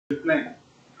plane.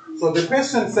 So the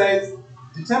question says,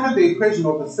 determine the equation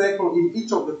of the circle in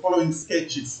each of the following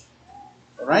sketches.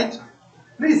 Alright?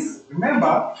 Please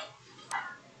remember,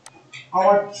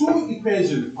 our two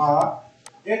equations are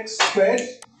x squared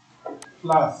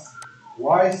plus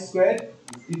y squared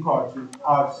is equal to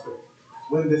r squared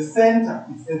when the center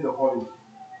is at the origin.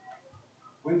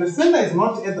 When the center is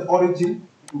not at the origin,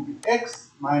 it will be x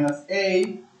minus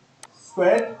a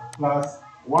squared plus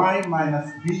y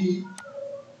minus b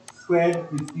squared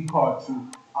is equal to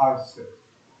r squared.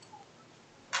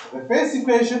 The first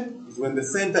equation is when the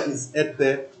center is at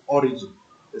the origin.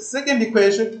 The second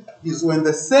equation is when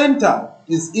the center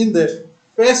is in the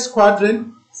first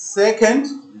quadrant, second,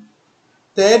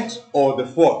 third, or the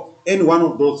fourth. Any one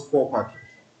of those four quadrants.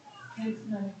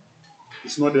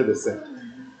 It's not at the center.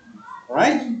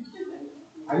 Alright?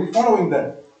 Are you following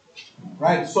that?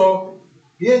 Right, so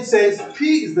here it says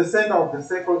P is the center of the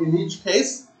circle in each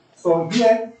case. So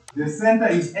here the center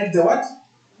is at the what?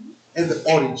 At the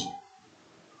origin.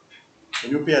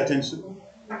 Can you pay attention?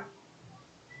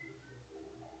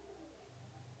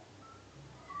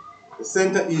 The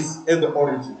center is at the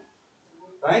origin.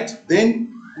 Right?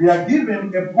 Then we are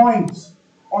given a point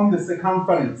on the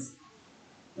circumference.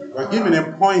 We are given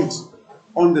a point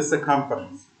on the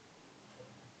circumference.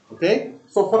 Okay?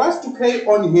 So for us to play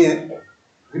on here,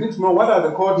 we need to know what are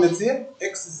the coordinates here.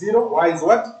 X is 0, y is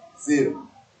what? 0.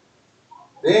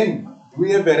 Then, do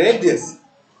we have a radius?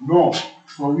 No.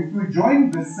 So if we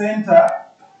join the center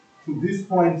to this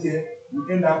point here,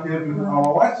 we end up having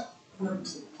our what?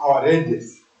 Our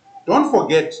radius. Don't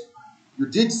forget, you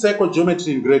did circle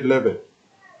geometry in grade 11.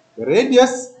 The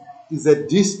radius is the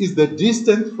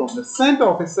distance from the center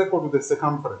of a circle to the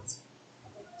circumference.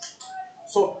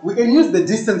 So we can use the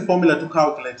distance formula to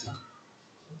calculate it.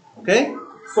 Okay?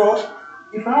 So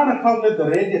if I want to calculate the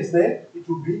radius there, it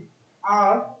will be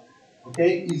r,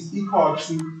 okay, is equal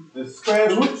to the square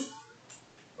root,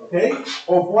 okay,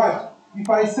 of what? If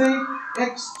I say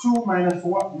x2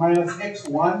 minus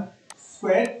x1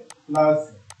 squared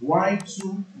plus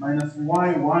y2 minus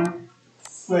y1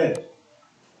 squared,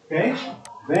 okay,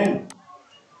 then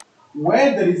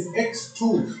where there is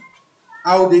x2,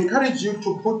 I would encourage you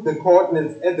to put the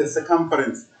coordinates at the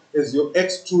circumference as your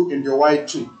x2 and your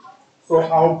y2. So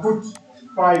I'll put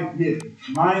 5 here,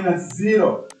 minus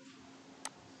 0,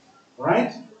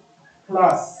 right?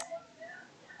 Plus,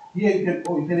 here you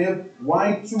can have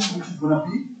y2, which is going to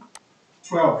be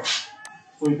 12.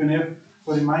 So you can have,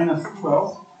 sorry, minus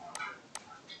 12,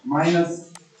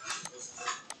 minus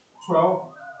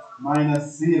 12,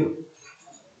 minus 0.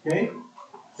 Okay?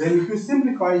 Then if you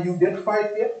simplify, you get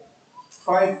 5 here,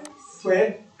 5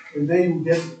 squared, and then you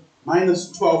get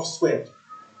minus 12 squared.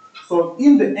 So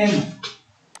in the end,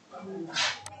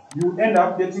 you end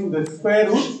up getting the square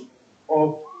root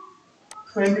of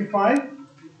 25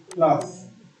 plus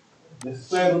the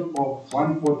square root of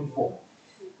 144.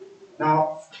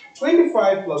 Now,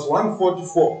 25 plus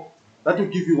 144, that will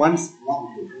give you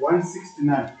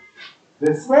 169.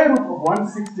 The square root of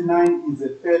 169 is a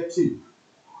 13.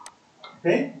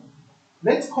 Okay?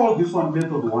 Let's call this one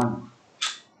method 1.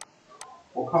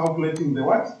 For calculating the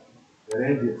what? The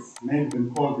radius. Maybe we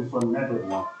can call this one method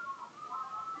 1.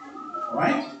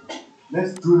 Alright?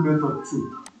 Let's do method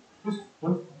 2. Just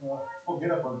don't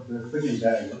forget about the second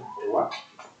diagram. For what?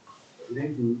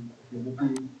 Then you're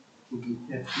looking to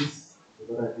get this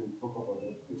so that I can talk about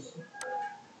this.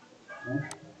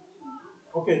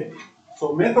 Okay,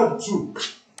 so method 2.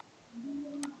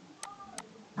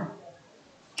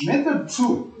 Method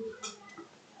 2,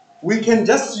 we can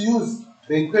just use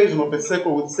the equation of a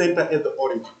circle with center at the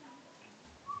origin.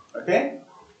 Okay?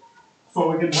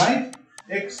 So we can write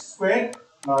x squared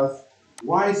plus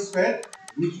y squared,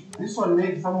 which this one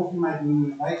maybe some of you might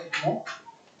like it more.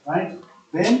 Right?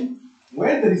 Then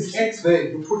where there is x there,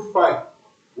 you put 5.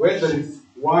 Where there is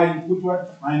y, you put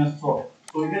what? Minus 12.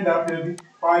 So we end up having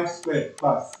 5 squared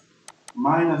plus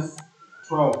minus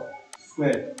 12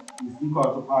 squared is equal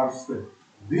to r squared.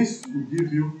 This will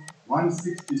give you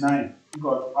 169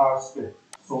 equal to r squared.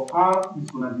 So r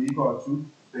is going to be equal to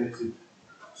 13.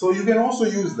 So you can also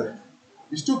use that.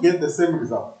 You still get the same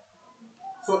result.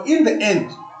 So in the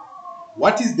end,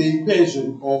 what is the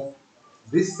equation of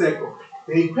this circle?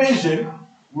 The equation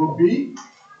will be,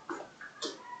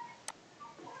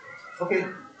 okay,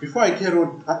 before I carry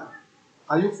on,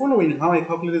 are you following how I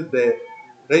calculated the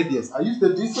radius? I use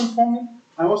the distance formula.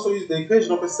 I also use the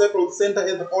equation of a circle with center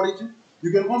at the origin.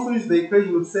 You can also use the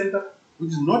equation with center,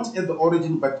 which is not at the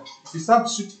origin, but if you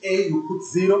substitute A, you put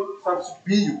 0, substitute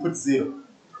B, you put 0.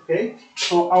 Okay?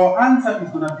 So our answer is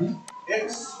going to be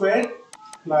x squared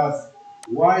plus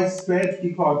y squared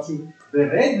equal to the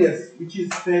radius, which is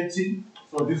 13,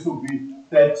 so this will be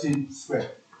 13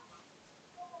 squared.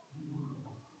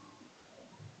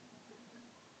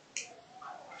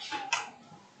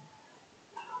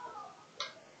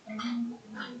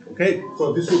 Okay,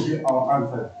 so this will be our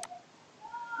answer.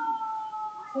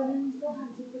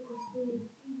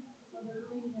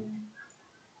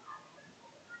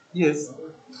 Yes.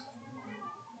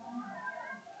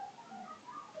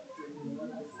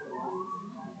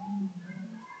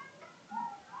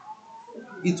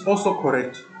 It's also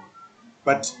correct.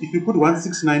 But if you put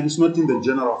 169, it's not in the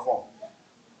general form.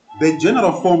 The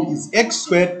general form is x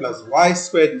squared plus y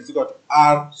squared is equal to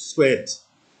r squared.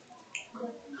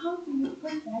 How do you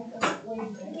put that away?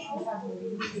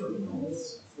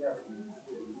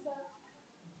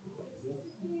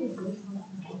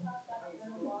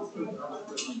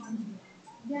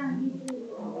 Yeah, me too.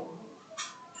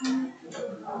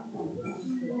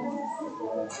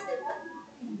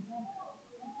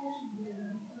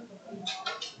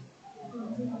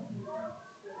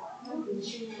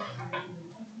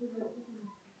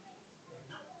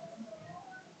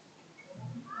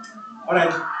 All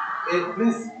right,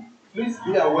 please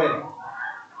be aware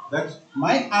that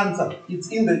my answer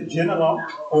is in the general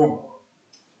form.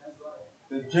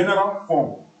 The general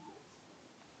form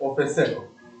of a circle.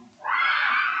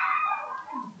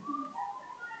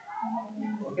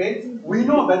 Okay, we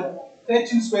know that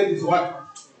 13 squared is what?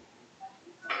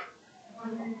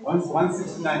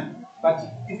 169. But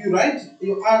if you write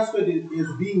your r squared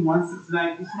as being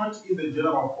 169, it's not in the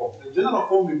general form. The general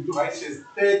form will be write as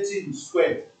 13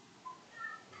 squared.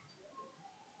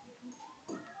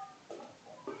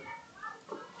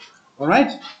 All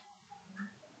right?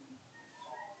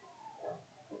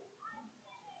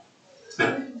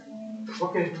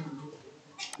 Okay.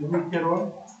 Let me carry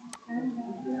on.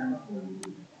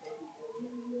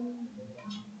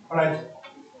 All right.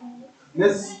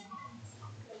 Let's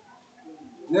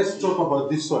talk about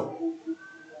this one.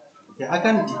 Okay, I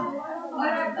can't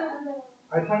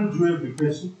do every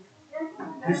question.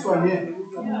 This one here.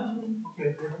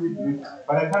 Okay, let me do it.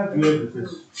 But I can't do every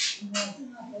question.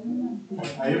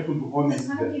 I have to be honest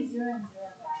there.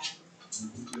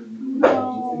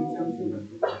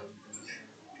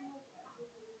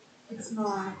 It's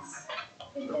not.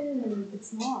 It is.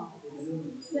 It's not.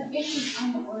 The X is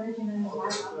on the origin and the Y on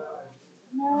the origin.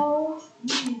 No.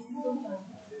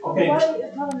 Okay.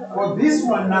 For this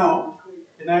one now,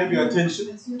 can I have your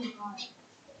attention?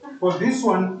 For this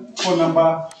one, for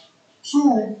number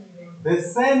 2, the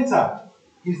center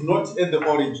is not at the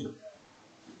origin.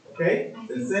 Okay?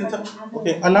 The center.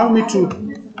 Okay, allow me to.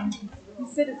 You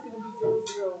said it's going to be 0,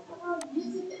 0.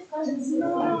 It's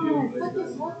not.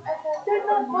 They're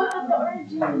not both at the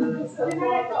origin. They're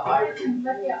not at the origin,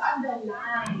 but they're on the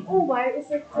line. Oh, why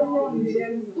is it telling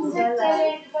them to the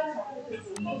line? X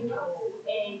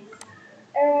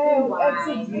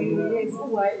is 0, yes.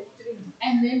 Y is 3.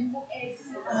 And then put X.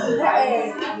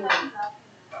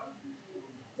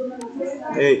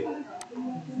 Hey,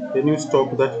 can you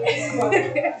stop that?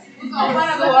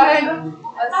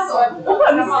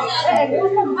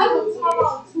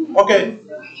 Okay.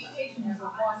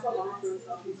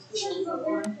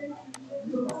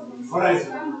 All right.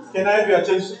 Can I have your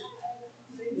attention?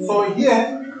 So here,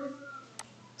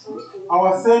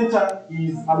 our center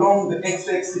is along the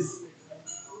x-axis.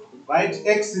 Right?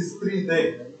 X is 3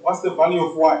 there. What's the value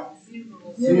of y?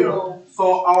 0.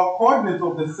 So our coordinates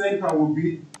of the center will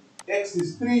be x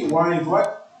is 3, y is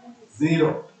what?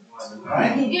 0.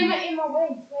 Right?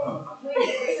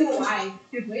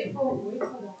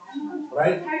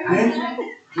 Right?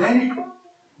 Then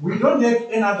we don't have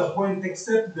any other point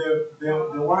except the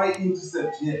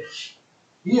y-intercept here.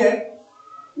 Here,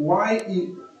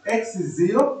 x is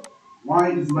 0,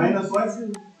 y is minus what?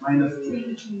 Minus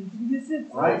 2.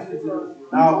 Right?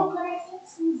 Now,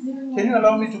 can you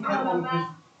allow me to carry on, please?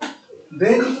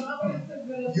 Then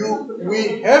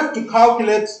we have to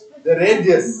calculate the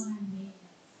radius.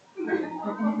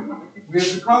 We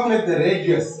have to calculate the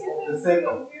radius of the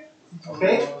circle.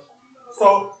 Okay?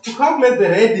 So to calculate the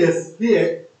radius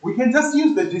here, we can just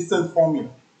use the distance formula.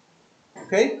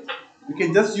 Okay? We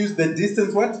can just use the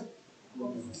distance what?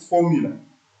 Formula.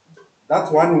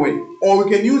 That's one way. Or we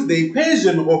can use the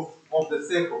equation of the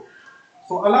circle.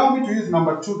 So allow me to use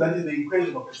number 2, that is the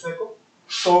equation of the circle.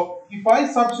 So if I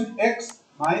substitute x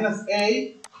minus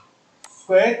a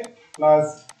squared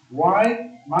plus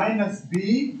y minus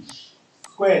b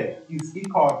squared is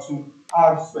equal to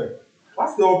r squared.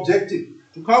 What's the objective?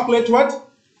 To calculate what?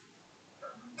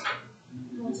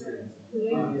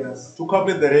 Radius. To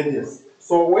calculate the radius.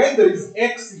 So where there is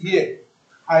x here,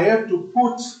 I have to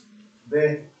put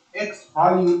the x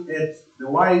value at the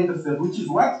y-intercept, which is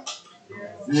what?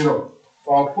 0.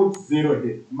 So I'll put 0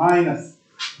 here. Minus.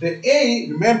 The a,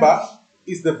 remember,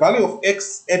 is the value of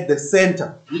x at the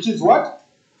center, which is what?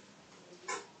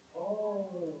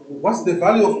 What's the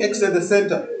value of x at the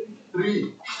center?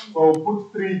 3. So I'll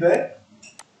put 3 there.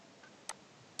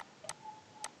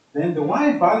 Then the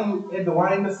y value at the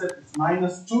y-intercept is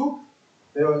minus 2.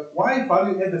 The y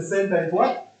value at the center is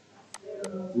what?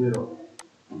 0.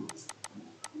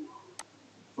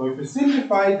 So if you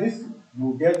simplify this,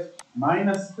 you get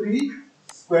minus 3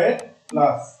 squared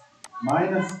plus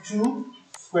minus 2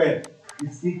 squared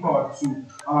is equal to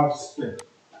r squared.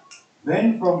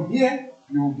 Then from here,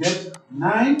 you get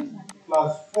 9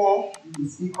 plus 4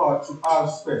 is equal to r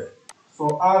squared.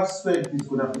 So r squared is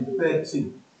going to be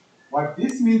 13. What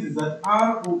this means is that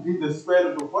r will be the square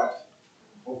root of what?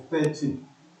 Of 13.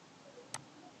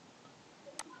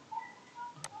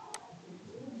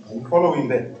 Are you following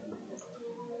that?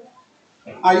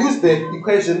 I use the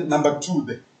equation number 2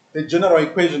 there, the general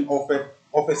equation of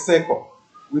a circle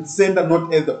with center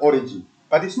not at the origin.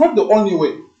 But it's not the only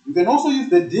way. You can also use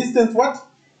the distance what?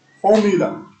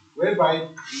 Formula, whereby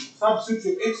you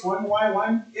substitute your x1,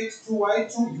 y1, x2,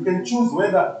 y2. You can choose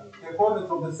whether the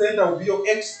coordinates of the center will be your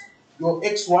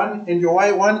x1 and your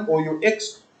y1, or your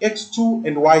x2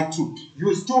 and y2.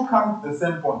 You still come to the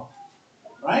same point,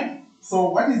 right? So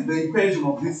what is the equation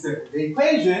of this circle? The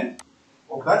equation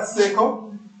of that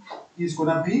circle is going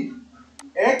to be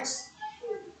x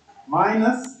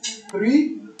minus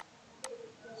 3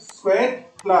 squared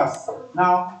plus.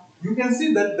 Now, you can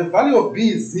see that the value of b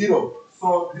is 0.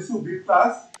 So this will be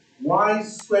plus y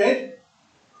squared.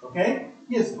 Okay?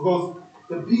 Yes, because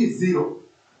the b is 0.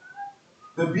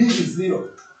 The b is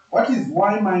 0. What is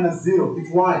y minus 0? It's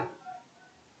y.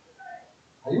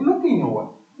 Are you looking or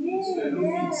what?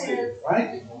 Yes.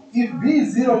 Right? If b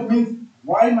is 0, it means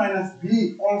y minus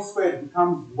b all squared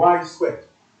becomes y squared,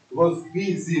 because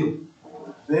b is 0.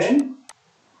 Then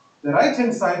the right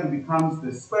hand side becomes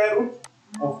the square root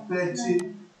of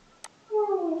 30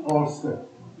 all squared.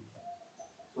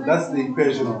 So that's the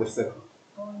equation of the circle.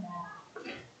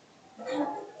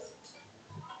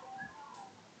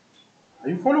 Are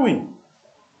you following?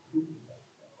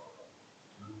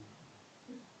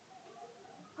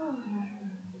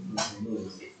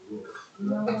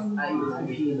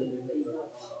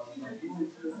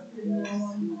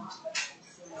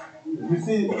 You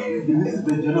see, this is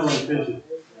the general equation.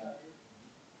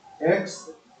 X,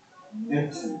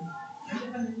 X,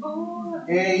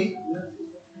 A,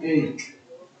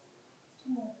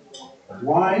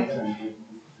 Y,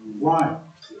 Y.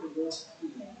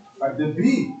 But the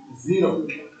B is 0.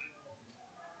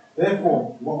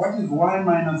 Therefore, what is Y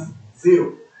minus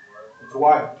 0? It's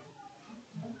Y.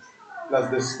 Plus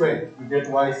the square. You get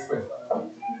Y squared.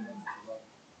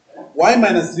 Y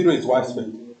minus 0 is Y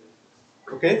squared.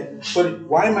 Okay? So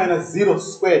Y minus 0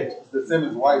 squared is the same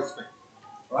as Y squared.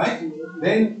 Right?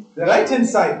 Then the right hand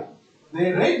side,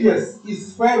 the radius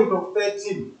is square root of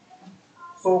 13.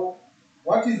 So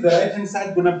what is the right hand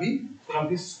side going to be? It's going to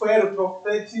be square root of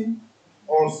 13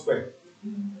 all squared.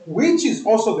 Which is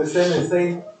also the same as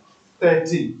saying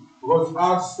 13, because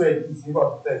r squared is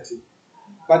equal to 13.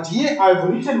 But here I've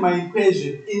written my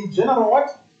equation in general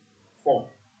what? Form.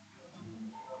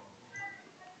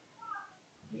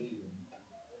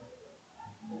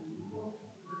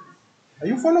 Are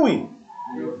you following?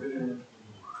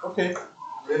 Okay,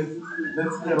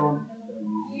 let's get on.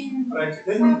 Right,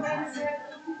 let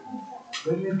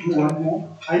me do one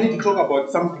more. I need to talk about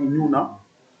something new now.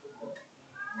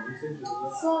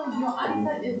 So your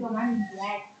answer is the one in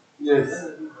black. Yes.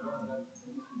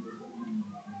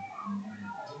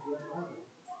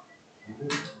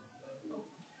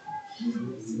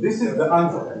 This is the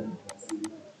answer.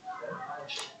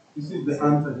 This is the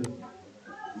answer.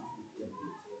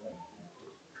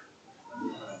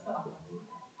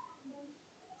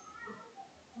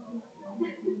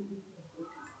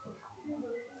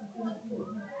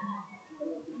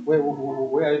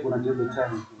 Where are you going to get the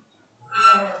time?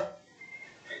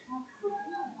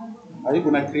 Are you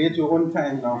going to create your own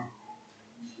time now?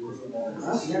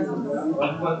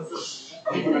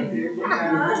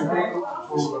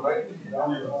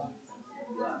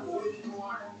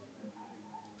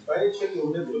 Try to check your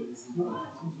method.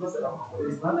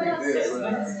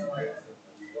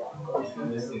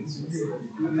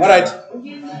 All right.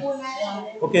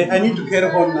 Okay, I need to carry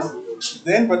on now.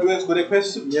 Then, but who has got a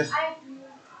question? Yes.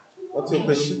 What's your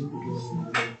question?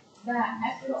 The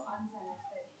actual answer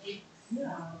is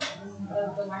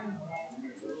the one in black.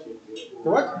 The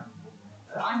what?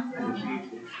 The answer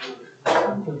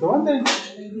The one that.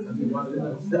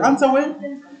 The answer when?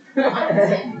 The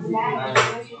answer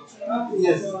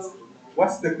Yes.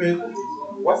 What's the question?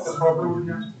 What's the problem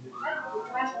here?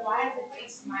 Why is it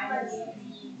x minus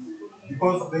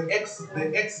Because the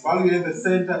x value at the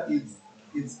center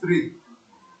is 3.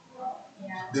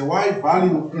 The y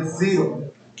value is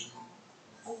 0.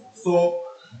 So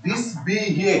this b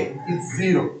here is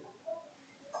 0.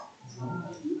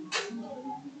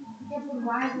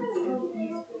 why is it so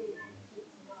easy?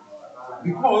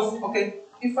 Because, okay,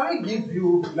 if I give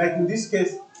you, like in this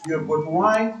case, you have got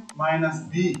y minus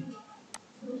b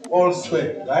all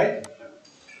squared, right?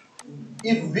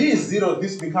 If b is 0,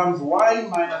 this becomes y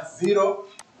minus 0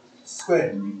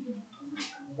 squared.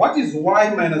 What is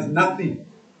y minus nothing?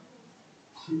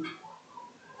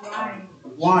 Why?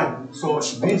 Y. So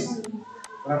this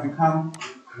will become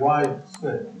y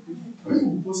squared.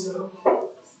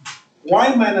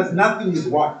 Y minus nothing is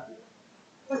what?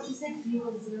 But you said b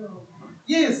was 0.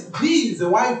 Yes, b is the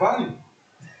y value.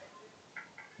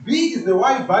 B is the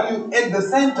y value at the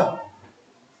center.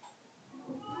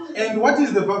 And what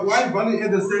is the y value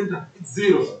at the center? It's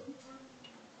 0.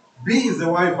 B is the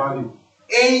y value.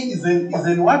 A is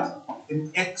in what?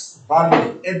 An x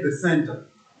value at the center.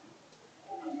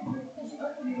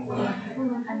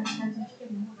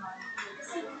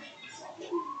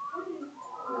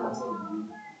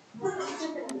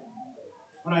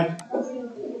 Alright.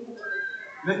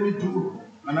 Let me do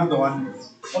another one.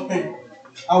 Okay.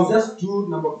 I'll just do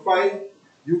number 5.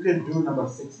 You can do number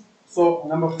 6. So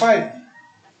number 5,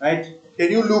 right?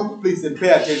 Can you look please and pay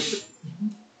attention?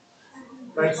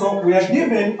 Right, so we are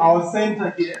given our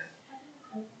center here.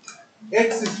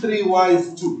 X is 3, y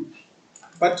is 2.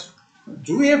 But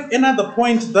do we have another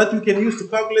point that we can use to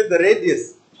calculate the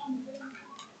radius?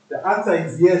 The answer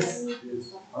is yes.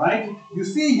 Right? You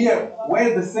see here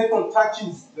where the circle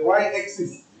touches the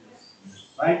y-axis.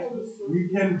 Right? We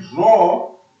can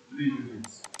draw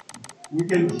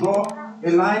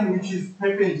a line which is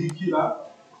perpendicular.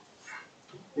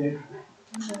 Okay.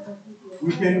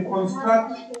 We can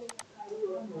construct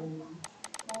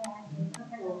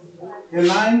a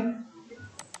line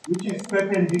which is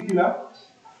perpendicular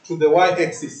to the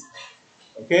y-axis.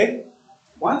 Okay?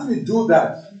 Once we do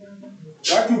that,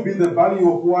 what will be the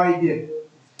value of y here?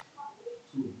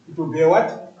 It will be a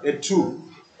what? A 2.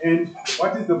 And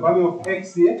what is the value of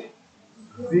x here?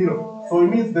 0. So it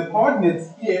means the coordinates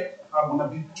here are going to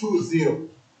be 2, 0.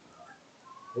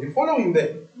 Are you following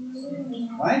there?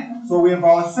 Right? So we have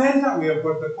our center, we have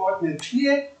got the coordinates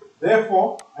here.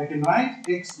 Therefore, I can write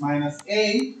x minus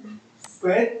a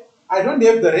squared. I don't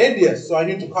have the radius, so I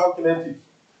need to calculate it.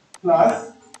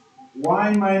 Plus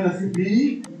y minus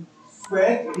b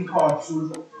squared equal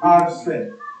to r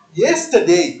squared.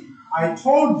 Yesterday, I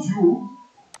told you,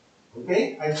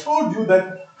 okay, I told you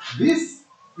that this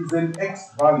is an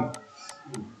x value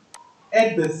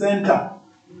at the center.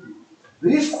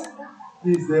 This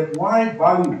is the y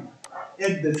value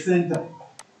at the center.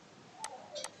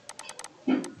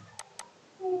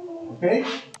 Okay?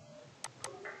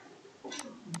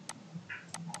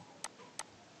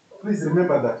 Please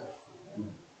remember that.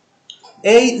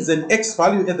 A is an x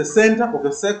value at the center of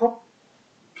the circle.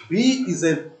 B is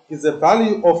a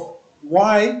value of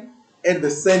y at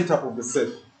the center of the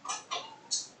circle.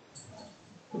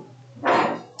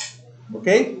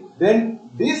 Okay? Then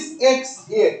this x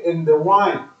here and the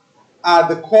y are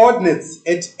the coordinates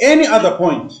at any other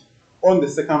point on the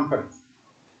circumference.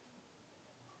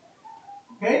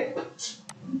 Okay?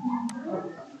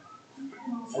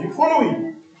 Are you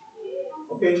following?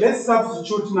 Okay, let's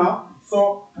substitute now.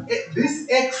 So this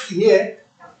x here,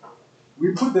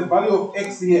 we put the value of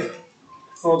x here.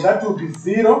 So that will be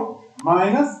 0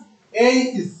 minus a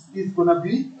is gonna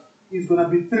be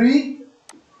 3.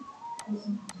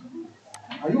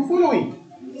 Are you following?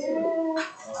 Yeah.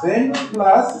 Then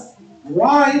plus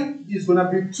y is gonna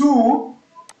be 2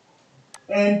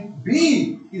 and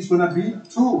b is gonna be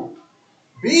 2.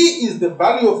 B is the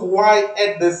value of y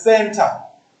at the center.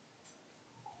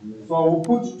 So we'll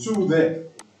put 2 there.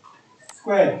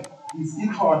 Squared is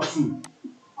equal to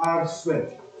r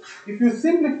squared. If you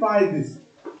simplify this,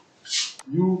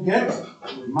 you get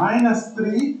minus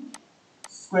 3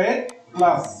 squared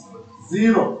plus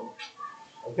 0.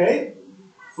 Okay?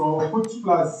 So we'll put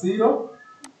plus 0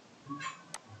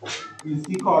 is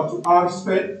equal to r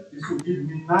squared. This will give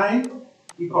me 9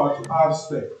 equal to r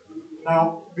squared.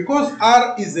 Now, because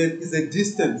r is a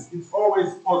distance, it's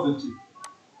always positive.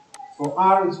 So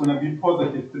r is going to be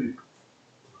positive 3.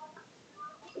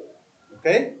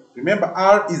 Okay? Remember,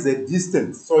 r is a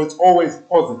distance, so it's always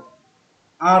positive.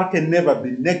 R can never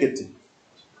be negative.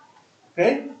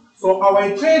 Okay? So our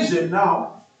equation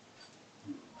now,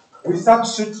 we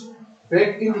substitute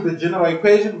back into the general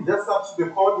equation, we just substitute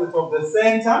the coordinates of the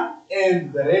center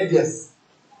and the radius.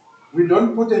 We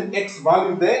don't put an x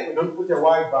value there, we don't put a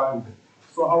y value there.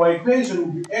 So our equation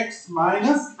will be x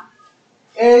minus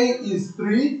a is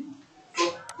 3,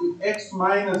 so x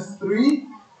minus 3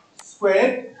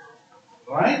 squared,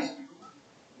 right?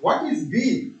 What is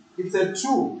b? It's a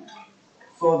 2,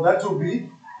 so that will be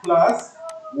plus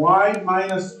y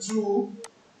minus 2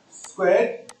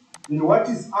 squared. Then what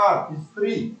is r? It's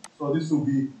 3, so this will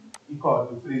be equal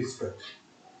to 3 squared.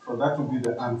 So that will be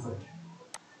the answer.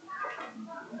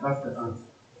 That's the answer.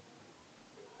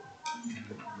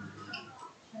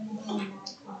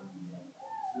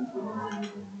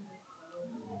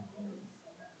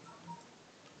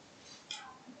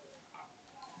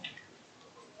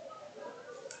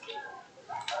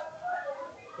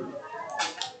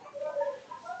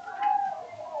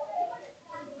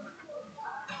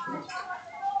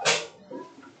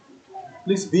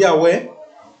 Please be aware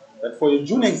that for your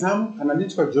June exam,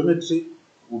 analytical geometry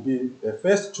will be the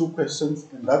first 2 questions,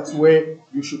 and that's where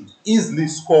you should easily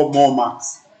score more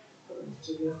marks.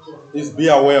 Please be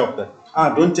aware of that.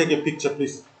 Don't take a picture,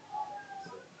 please.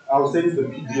 I'll send you the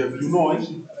PDF. You know it.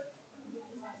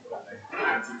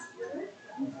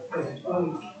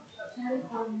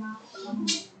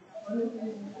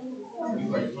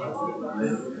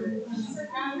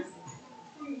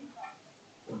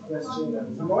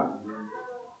 Number one?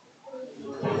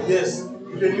 Yes,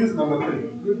 you can use number 3.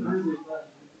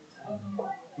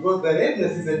 Because the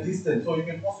radius is a distance, so you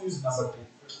can also use number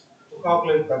 3 to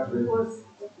calculate that radius.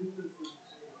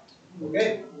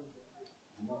 Okay?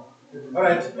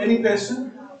 Alright, any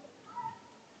question?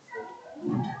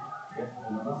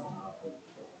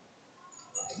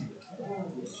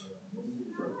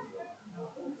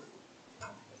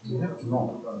 You have to know.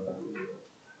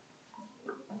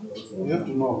 You have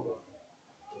to know.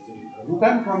 You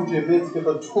can't come to a maths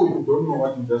paper 2, you don't know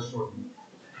what you just showed me.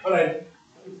 Alright.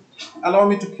 Allow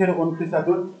me to carry on, please. I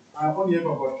only have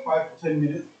about 5 to 10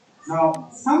 minutes. Now,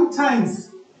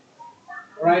 sometimes,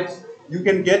 right, you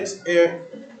can get a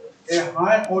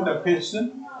high order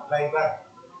question like that.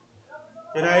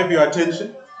 Can I have your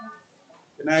attention?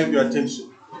 Can I have your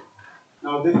attention?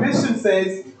 Now, the question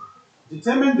says,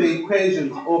 determine the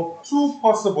equations of 2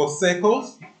 possible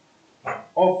circles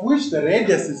of which the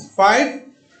radius is 5,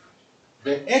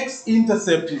 the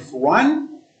x-intercept is 1,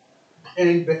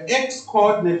 and the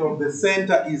x-coordinate of the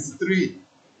center is 3.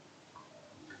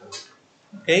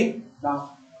 Okay?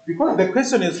 Now, because the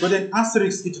question has got an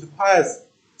asterisk, it requires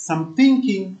some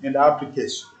thinking and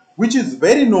application, which is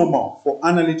very normal for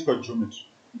analytical geometry.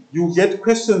 You get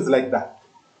questions like that,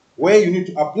 where you need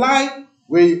to apply,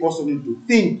 where you also need to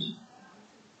think.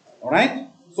 Alright?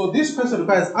 So this question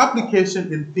requires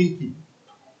application and thinking.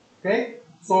 Okay?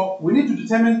 So we need to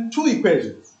determine 2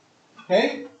 equations.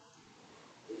 Okay?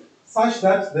 Such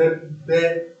that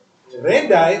the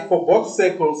radii for both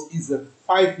circles is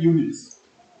 5 units.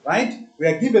 Right? We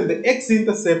are given the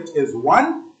x-intercept as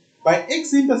 1. By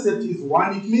x-intercept is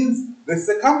 1, it means the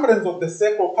circumference of the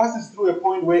circle passes through a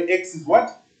point where x is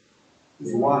what?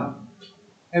 Is 1.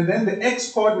 And then the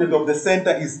x-coordinate of the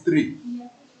center is 3.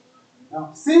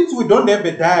 Now, since we don't have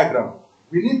a diagram,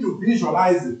 we need to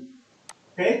visualize it.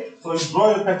 Okay? So you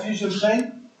draw your Cartesian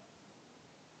plane.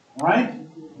 Right?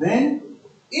 Then,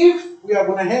 if we are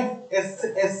going to have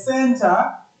a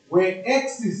center where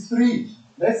x is 3,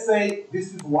 let's say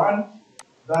this is 1,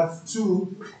 that's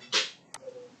 2,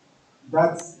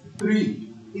 that's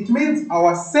 3. It means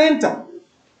our center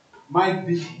might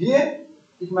be here,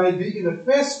 it might be in the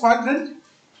first quadrant,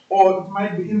 or it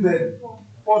might be in the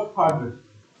 4th quadrant.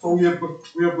 So we have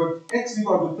got x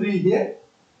equal to 3 here,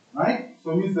 right?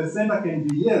 So it means the center can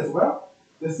be here as well.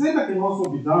 The center can also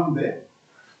be down there,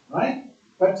 right?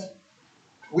 But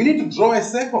we need to draw a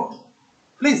circle.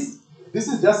 Please, this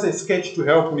is just a sketch to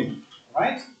help me,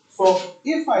 right? So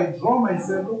if I draw my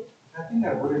circle, I think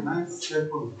I've got a nice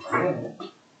circle there.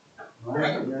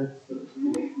 Right? Let's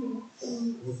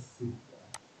see.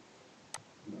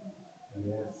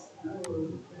 Yes.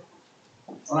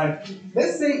 Alright.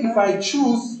 Let's say if I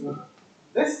choose,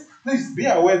 please be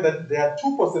aware that there are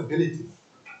 2 possibilities.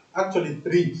 Actually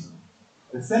 3.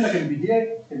 The center can be here,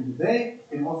 it can be there, it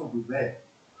can also be there.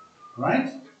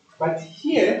 Right? But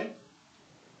here,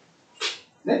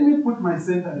 let me put my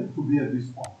center to be at this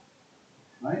point.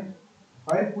 Right?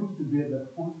 If I put it to be at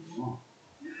that point, no.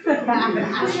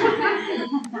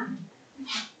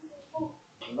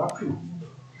 Lucky.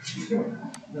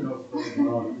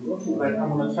 Like I'm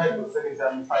gonna try to set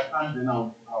exam. If I can't, then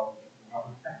I'll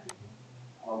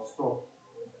stop.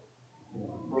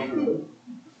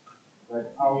 Like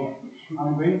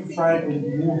I'm going to try and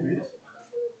move it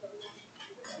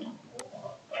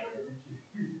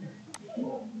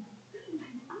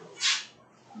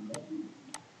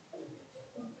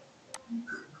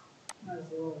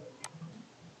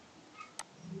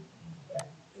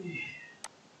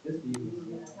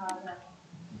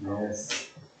Yes.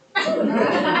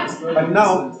 But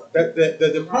now,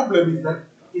 the problem is that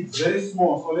it's very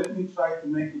small. So let me try to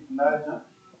make it larger.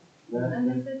 So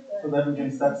that we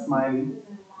can start smiling.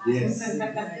 Yes.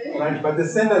 Right, but the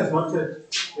center is not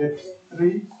at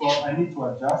 3, so I need to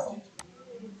adjust it.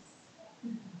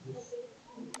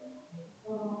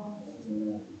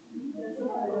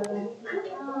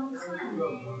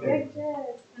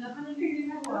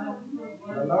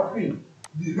 You're laughing.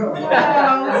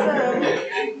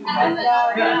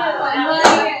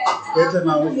 Better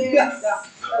now. Yes.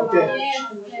 Okay.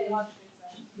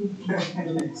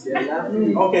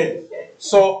 Okay.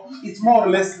 So it's more or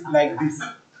less like this.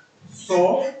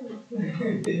 So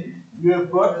we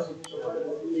have got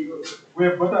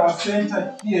our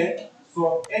center here.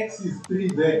 So x is 3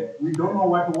 there. We don't know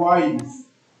what y is.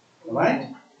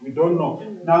 Right? We don't know.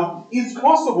 Now it's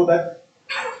possible that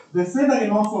the center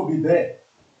can also be there.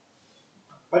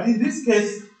 But in this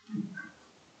case,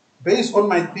 based on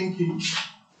my thinking,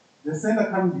 the center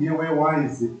can't be where y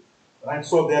is it. Right?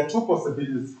 So there are two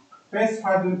possibilities. First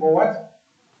quadrant or what?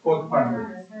 Fourth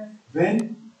quadrant.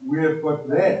 Then we have got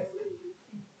there.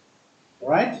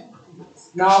 Right?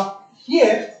 Now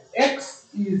here x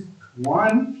is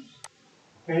 1.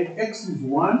 Okay, x is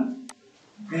 1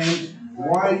 and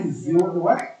y is 0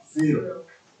 what? 0.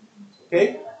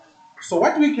 Okay? So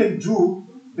what we can do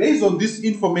based on this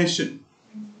information,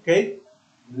 okay,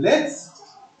 let's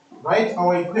write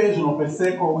our equation of a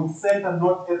circle with center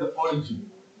not at the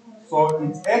origin. So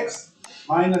it's x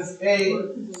minus a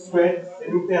squared,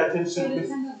 and you pay attention to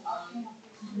this,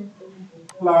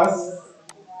 plus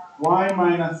y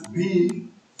minus b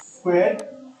squared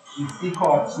is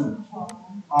equal to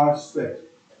r squared.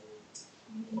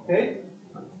 Okay?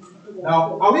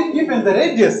 Now, are we given the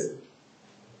radius?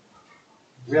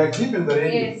 We are given the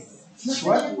radius. Yes.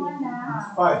 What?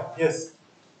 It's 5. Yes.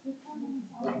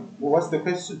 What's the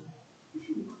question?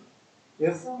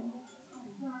 Yes?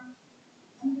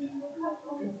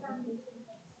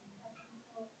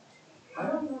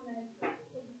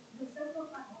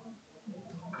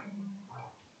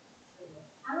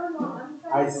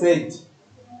 I said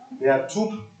there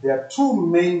are two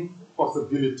main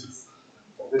possibilities.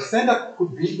 The center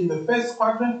could be in the first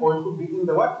quadrant or it could be in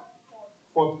the what?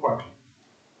 Fourth quadrant.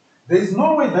 There is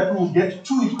no way that we will get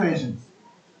two equations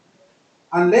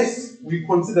unless we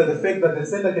consider the fact that the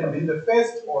center can be in the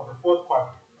first or the fourth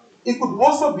quadrant. It could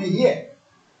also be here.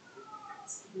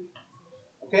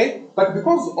 Okay? But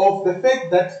because of the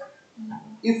fact that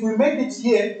if we make it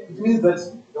here, it means that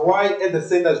the y at the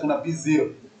center is going to be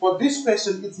 0. For this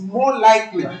question, it's more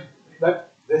likely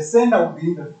that the center will be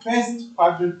in the first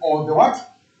quadrant or the what?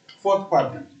 Fourth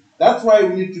quadrant. That's why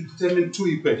we need to determine two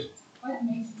equations. What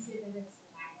makes you say that it's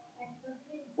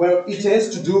Well, it has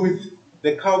to do with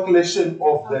the calculation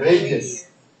of the radius.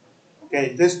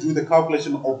 Okay, let's do the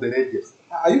calculation of the radius.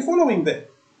 Are you following that?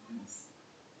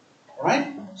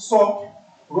 Right? So,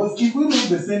 because if we move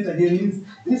the center here, means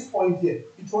this point here,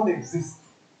 it won't exist.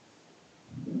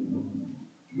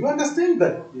 You understand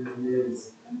that?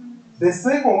 Yes. The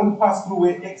circle won't pass through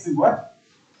where x is what?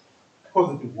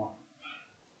 Positive 1.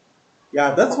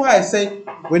 Yeah, that's why I say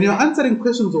when you're answering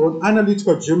questions on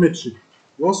analytical geometry,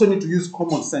 you also need to use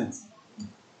common sense.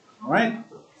 Alright?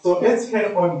 So let's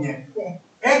carry on here.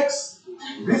 X,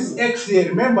 this x here,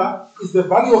 remember, is the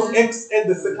value of x at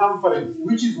the circumference,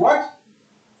 which is what?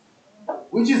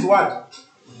 Which is what?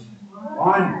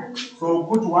 1. So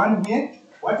put 1 here.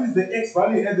 What is the x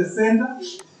value at the center?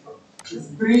 It's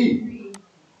 3.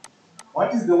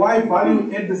 What is the y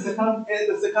value at the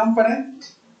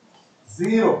circumference?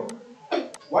 0.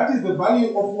 What is the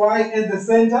value of y at the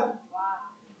center?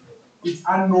 It's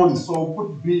unknown, so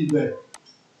put b there.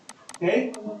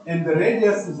 Okay? And the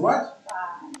radius is what?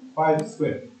 5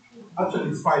 squared. Actually,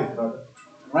 it's 5, rather.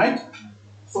 Right?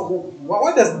 So,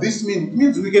 what does this mean? It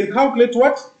means we can calculate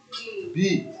what?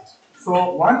 B.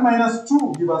 So, 1 minus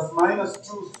 2 gives us minus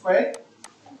 2 squared.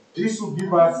 This will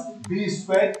give us b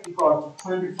squared equal to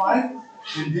 25.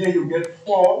 And here you get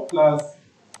 4 plus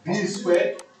b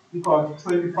squared equal to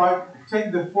 25.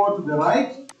 Take the 4 to the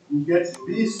right. You get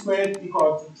b squared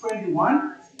equal to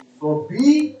 21. So,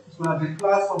 b is going to be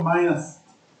plus or minus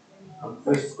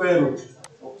the square root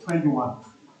of 21.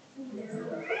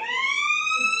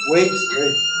 Wait.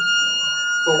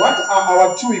 So what are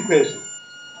our two equations?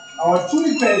 Our two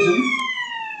equations,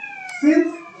 since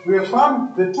we have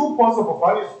found the two possible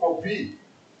values for b,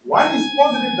 one is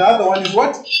positive, the other one is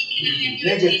what?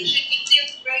 Negative.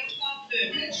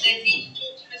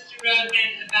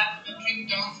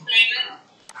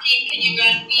 Can you go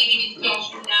and see him in his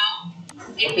classroom now?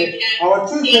 Okay. Our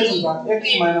two equations are x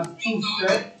minus 2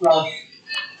 squared plus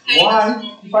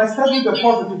y, if I start with the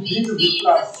positive, this will be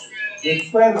plus the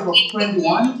square root of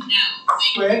 21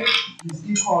 squared is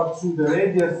equal to the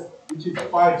radius, which is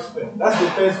 5 squared. That's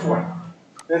the first one.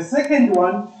 The second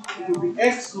one, it will be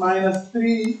x minus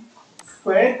 3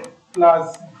 squared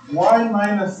plus y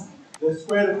minus the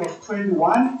square root of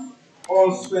 21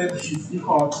 all squared is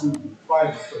equal to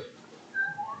 5 squared.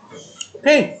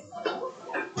 Okay.